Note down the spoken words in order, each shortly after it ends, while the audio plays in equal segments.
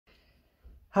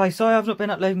Hi, sorry I've not been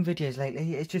uploading videos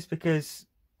lately. It's just because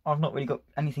I've not really got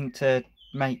anything to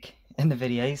make in the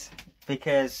videos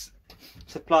because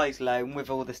supply's low, and with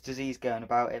all this disease going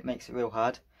about it makes it real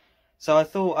hard. So I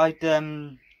thought I'd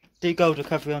do gold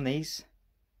recovery on these.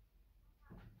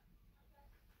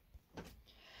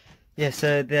 Yeah,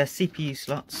 so they're CPU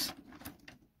slots.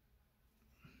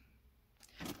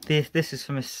 This is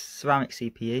from a ceramic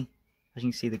CPU. As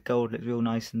you can see, the gold looks real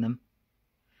nice in them.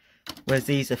 Whereas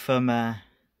these are from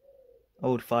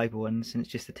old fibre ones, and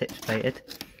it's just the tips plated.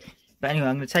 But anyway,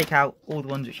 I'm going to take out all the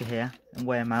ones which are here and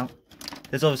weigh them out.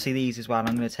 There's obviously these as well.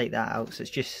 I'm going to take that out, so it's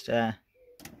just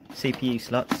CPU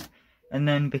slots. And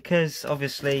then because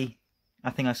obviously,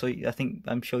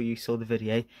 I'm sure you saw the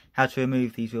video how to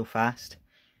remove these real fast.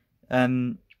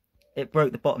 It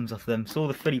broke the bottoms off them, so all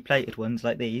the fully plated ones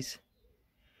like these,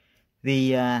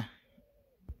 the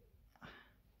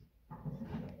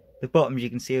bottoms you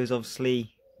can see was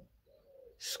obviously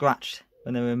scratched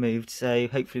when they were removed, so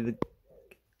hopefully the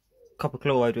copper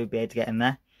chloride will be able to get in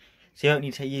there. So you don't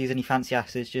need to use any fancy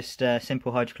acids, just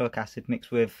simple hydrochloric acid mixed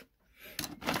with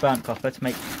burnt copper to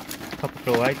make copper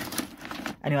chloride.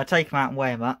 Anyway, I'll take them out and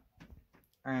weigh them up,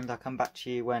 and I'll come back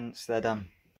to you once they're done.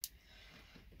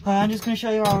 I'm just going to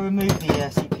show you how I remove the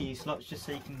CPU slots, just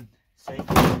so you can see.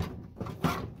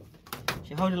 So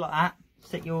you hold it like that,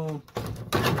 stick your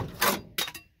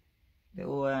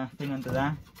little thing under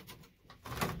there,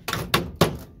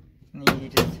 and then you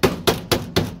just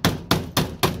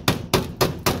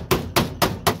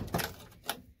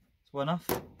one off.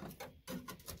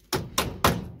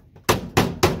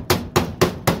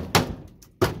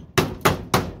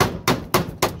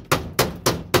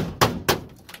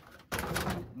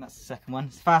 And that's the second one.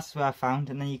 It's the fastest way I found,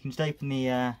 and then you can just open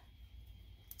the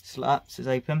slot up so it's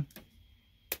open,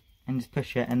 and just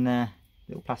push it, and the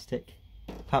little plastic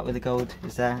part with the gold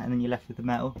is there, and then you're left with the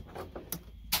metal.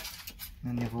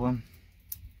 And then the other one.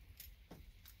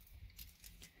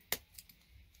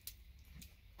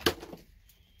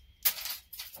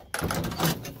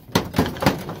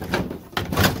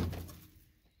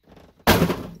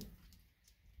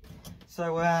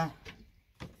 So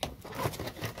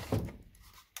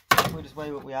we'll just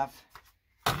weigh what we have.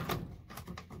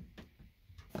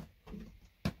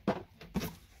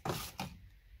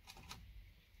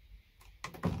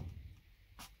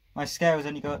 My scales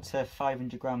only go up to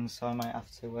 500 grams, so I might have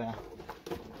to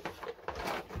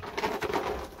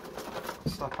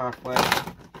stop halfway.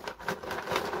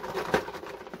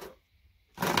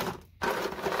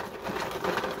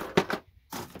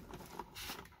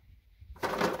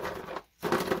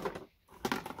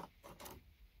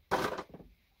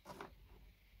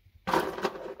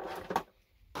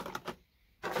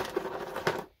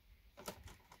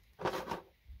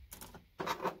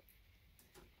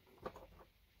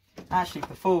 Actually,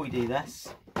 before we do this,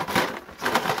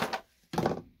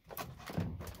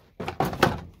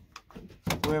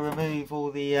 we'll remove all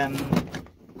the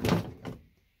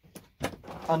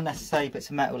unnecessary bits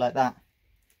of metal like that.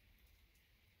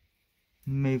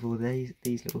 Remove all these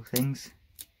little things.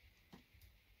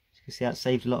 As you can see, that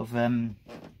saved a lot of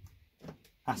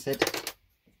acid.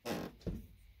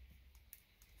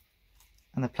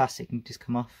 And the plastic can just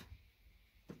come off.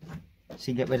 So you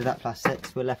can get rid of that plastic,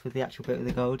 so we're left with the actual bit of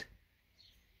the gold.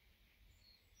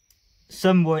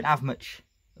 Some won't have much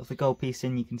of the gold piece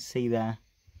in, you can see there.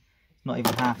 Not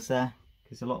even half there,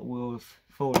 because a lot will have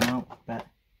fallen out, but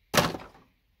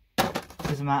it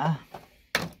doesn't matter.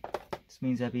 This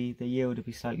means the yield will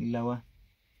be slightly lower.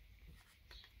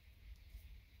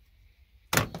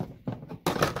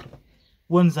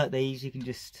 Ones like these, you can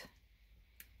just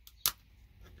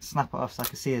snap it off, so I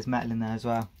can see there's metal in there as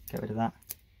well. Get rid of that.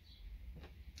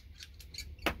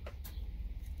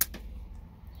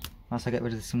 Once I get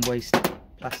rid of some waste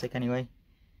plastic anyway.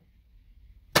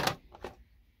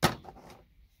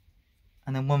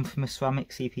 And then one from a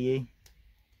ceramic CPU.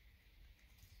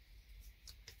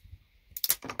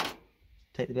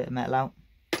 Take the bit of metal out.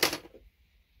 The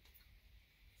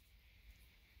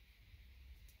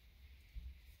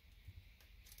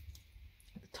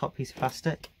top piece of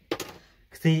plastic.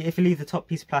 Because if you leave the top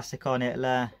piece of plastic on,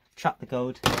 it'll trap the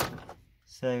gold,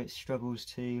 so it struggles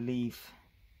to leave.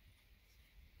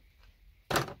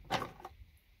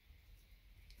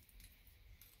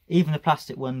 Even the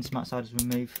plastic ones might as well just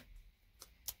remove,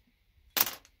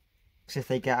 because if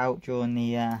they get out during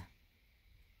the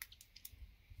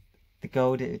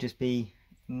gold, it would just be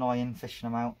annoying fishing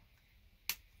them out.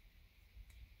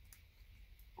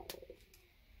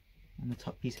 And the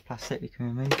top piece of plastic we can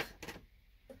remove.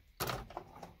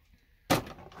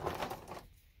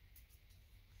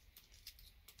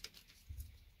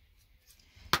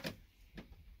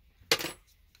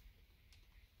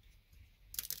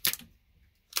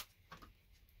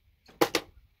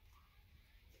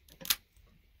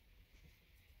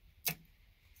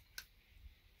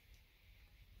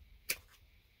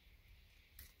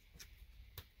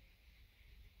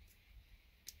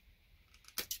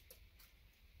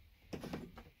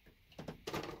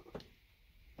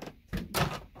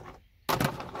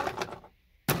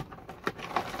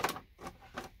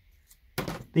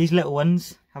 These little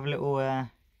ones have a little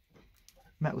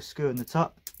metal screw on the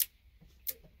top.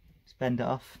 Just bend it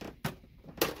off.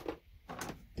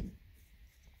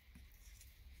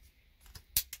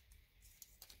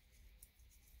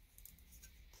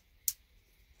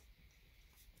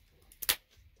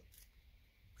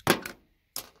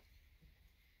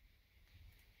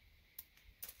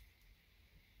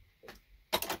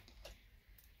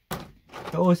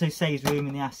 It also saves room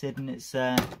in the acid, and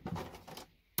it'll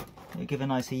give a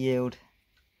nicer yield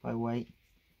by weight.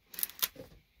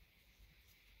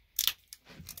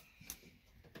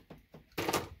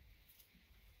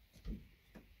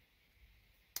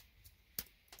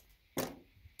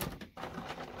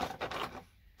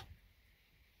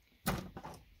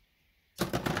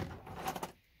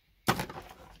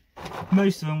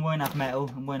 Most of them won't have metal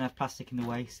and won't have plastic in the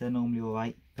way, so they're normally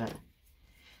alright, but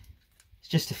it's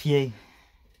just a few.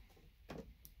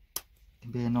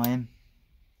 Can be annoying.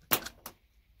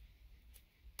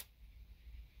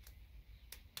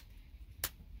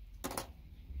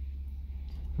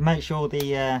 Make sure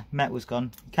the metal's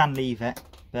gone. You can leave it,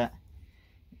 but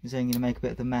it's only going to make a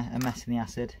bit of a mess in the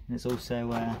acid, and it's also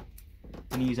going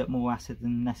to use up more acid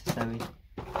than necessary.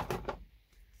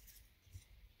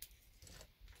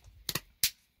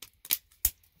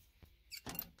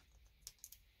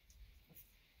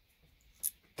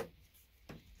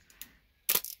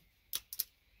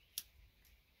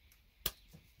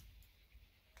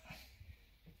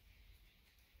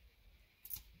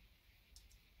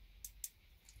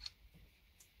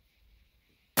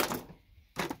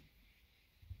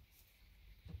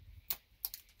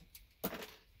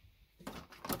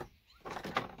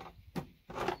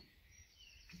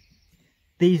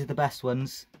 These are the best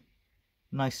ones.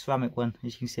 Nice ceramic one.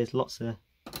 As you can see, there's lots of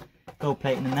gold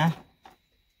plating in there.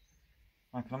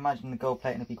 I can imagine the gold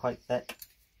plating will be quite thick.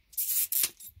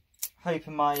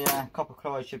 Hoping my copper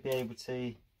chloride should be able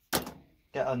to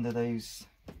get under those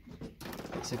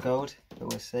bits of gold, but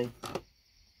we'll see.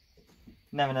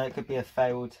 Never know, it could be a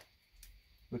failed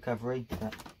recovery,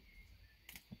 but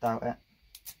I doubt it.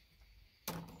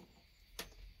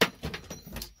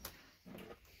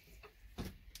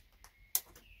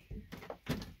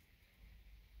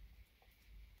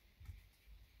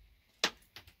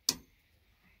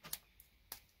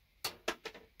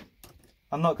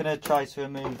 I'm not going to try to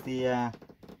remove the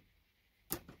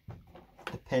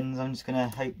pins. I'm just going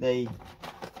to hope they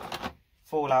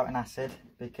fall out in acid,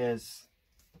 because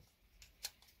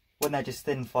when they're just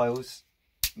thin files,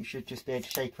 you should just be able to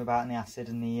shake them about in the acid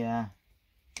and it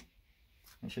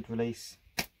should release.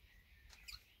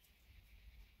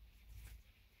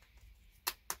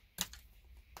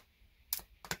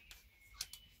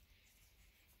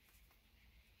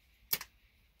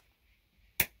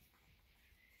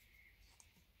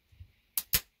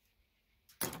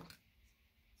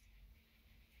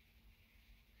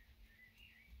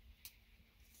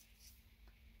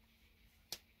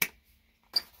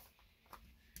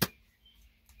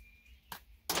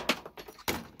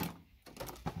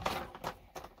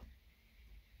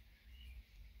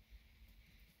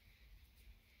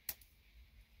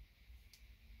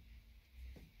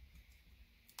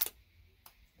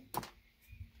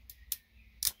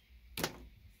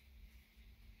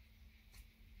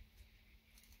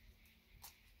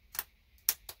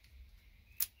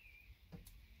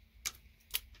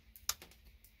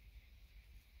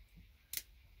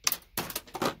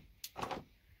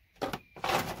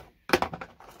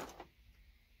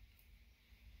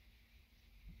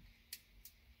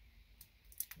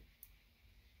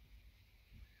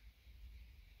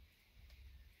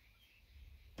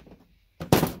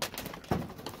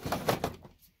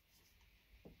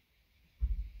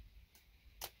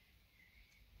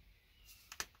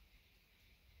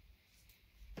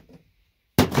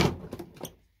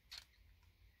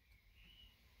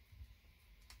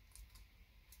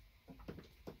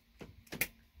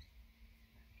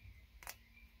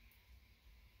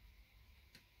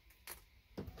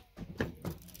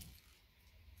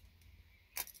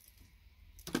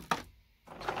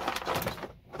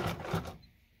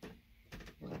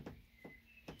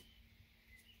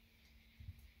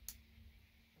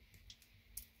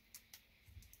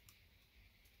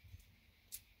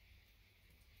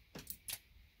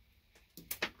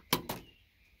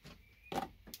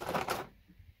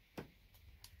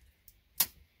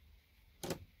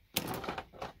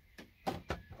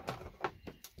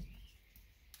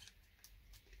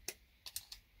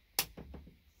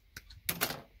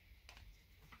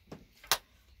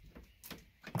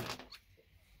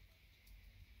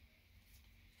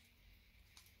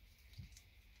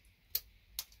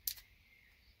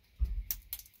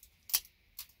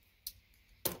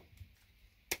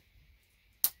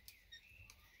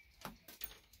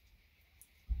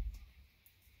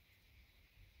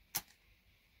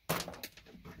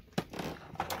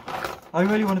 I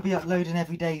really want to be uploading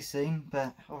every day soon,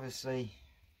 but obviously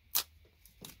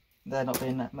there not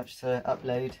being that much to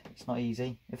upload, it's not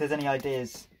easy. If there's any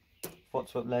ideas what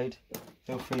to upload,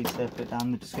 feel free to put it down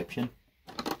in the description.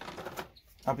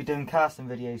 I'll be doing casting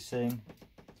videos soon,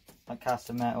 like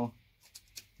casting metal,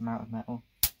 amount of metal.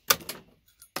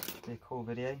 Be a cool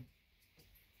video.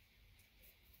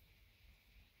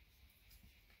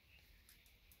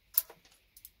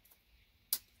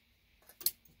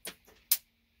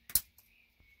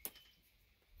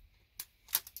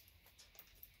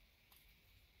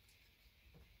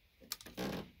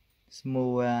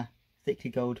 Small, thickly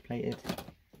gold plated.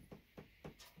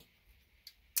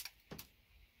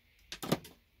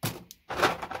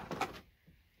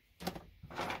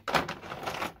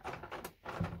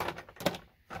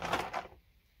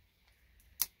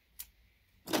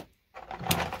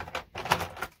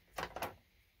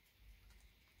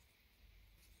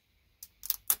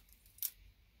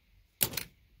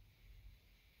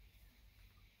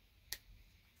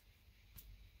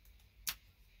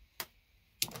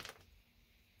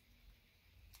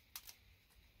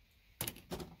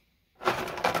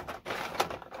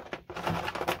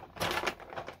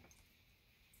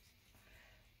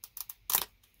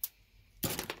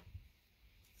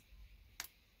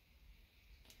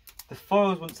 The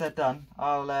foils, once they're done,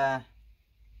 I'll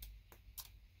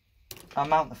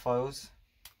mount the foils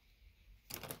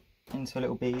into a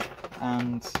little bead,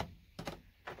 and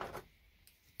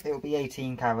it'll be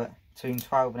 18 carat, between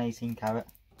 12 and 18 carat.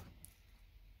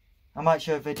 I might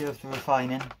show a video of the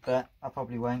refining, but I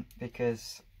probably won't,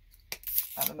 because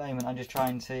at the moment I'm just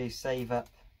trying to save up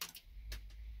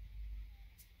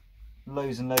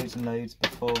loads and loads and loads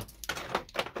before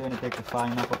doing a big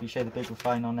refine. I'll probably show the big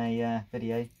refine on a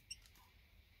video.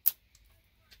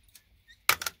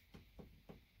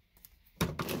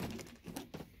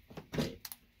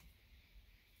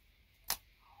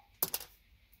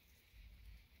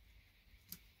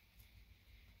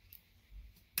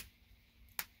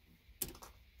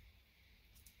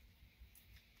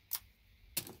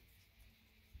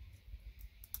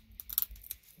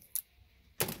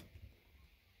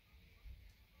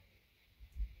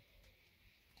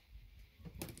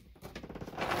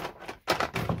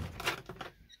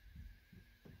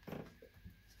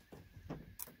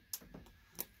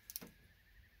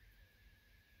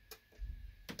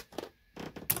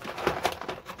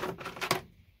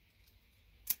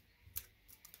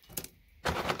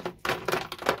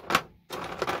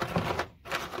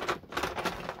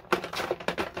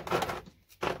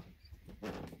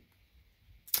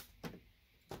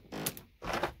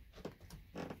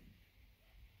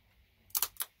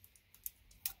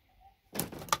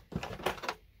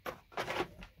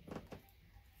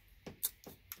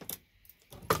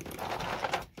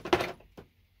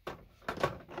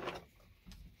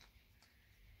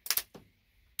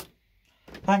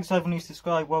 Thanks to everyone who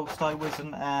subscribed whilst I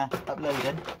wasn't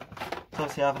uploading. So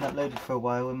obviously I haven't uploaded for a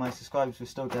while and my subscribers were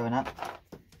still going up.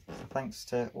 So thanks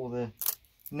to all the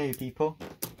new people.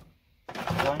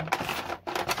 That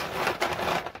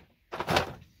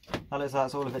looks like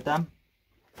that's all of it done.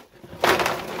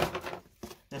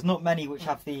 There's not many which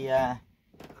have the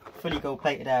fully gold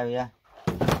plated area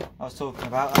I was talking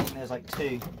about. I think there's like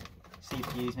 2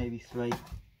 CPUs, maybe 3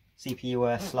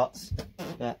 CPU slots,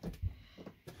 but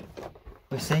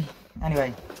we'll see.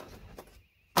 Anyway.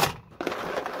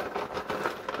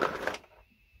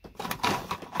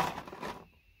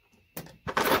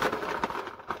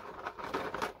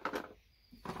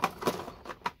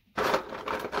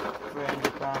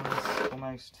 £300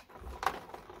 almost.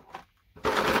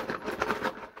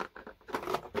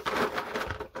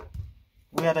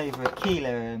 We had over a kilo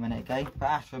a minute ago, but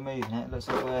after removing it, it looks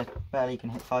like we're barely can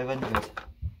hit 500.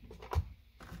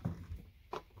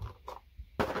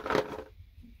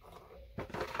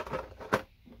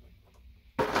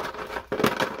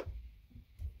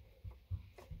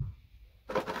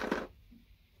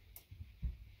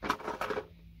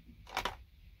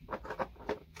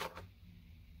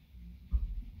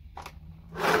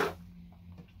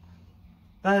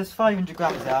 There's 500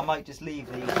 grams there. I might just leave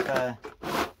these for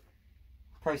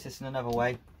processing another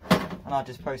way, and I'll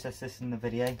just process this in the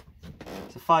video.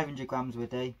 So 500 grams we'll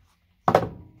do,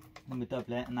 and we'll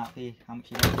double it, and that'll be how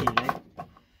much you get a kilo.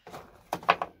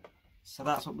 So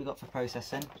that's what we got for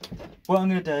processing. What I'm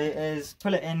going to do is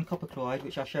pull it in copper chloride,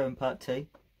 which I'll show in part 2.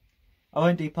 I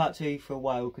won't do part 2 for a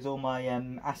while because all my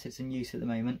acid's in use at the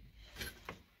moment,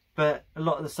 but a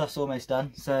lot of the stuff's almost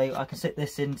done, so I can sit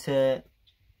this into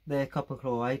the copper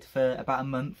chloride for about a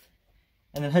month,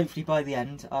 and then hopefully by the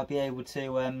end I'll be able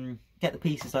to get the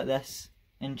pieces like this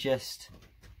and just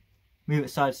move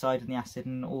it side to side in the acid,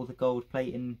 and all the gold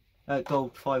plating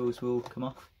gold foils will come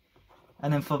off.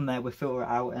 And then from there we'll filter it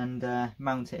out and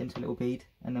mount it into a little bead,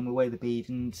 and then we'll weigh the bead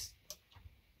and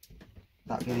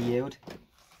that'll give a yield.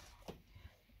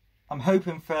 I'm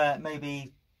hoping for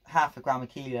maybe half a gram a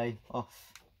kilo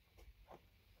off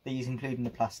these, including the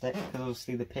plastic, because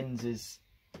obviously the pins is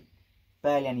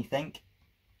barely anything.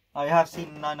 I have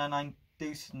seen 999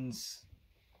 Dewson's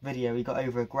video, he got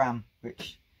over a gram,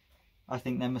 which I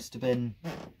think there must have been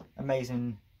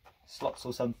amazing slots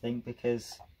or something,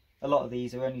 because a lot of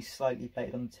these are only slightly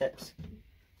plated on the tips.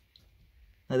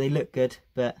 Now, they look good,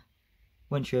 but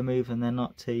once you remove them they're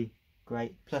not too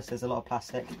great, plus there's a lot of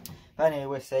plastic. But anyway,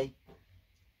 we'll see.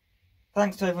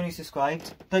 Thanks to everyone who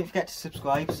subscribed. Don't forget to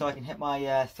subscribe so I can hit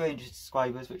my 300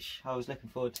 subscribers, which I was looking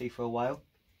forward to for a while.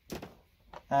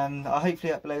 I'll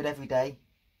hopefully upload every day.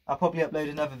 I'll probably upload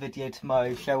another video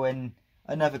tomorrow showing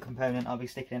another component I'll be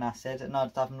sticking in acid, and I'll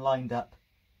just have them lined up.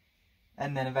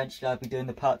 And then eventually I'll be doing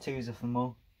the part 2s of them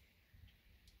all.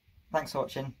 Thanks for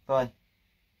watching. Bye.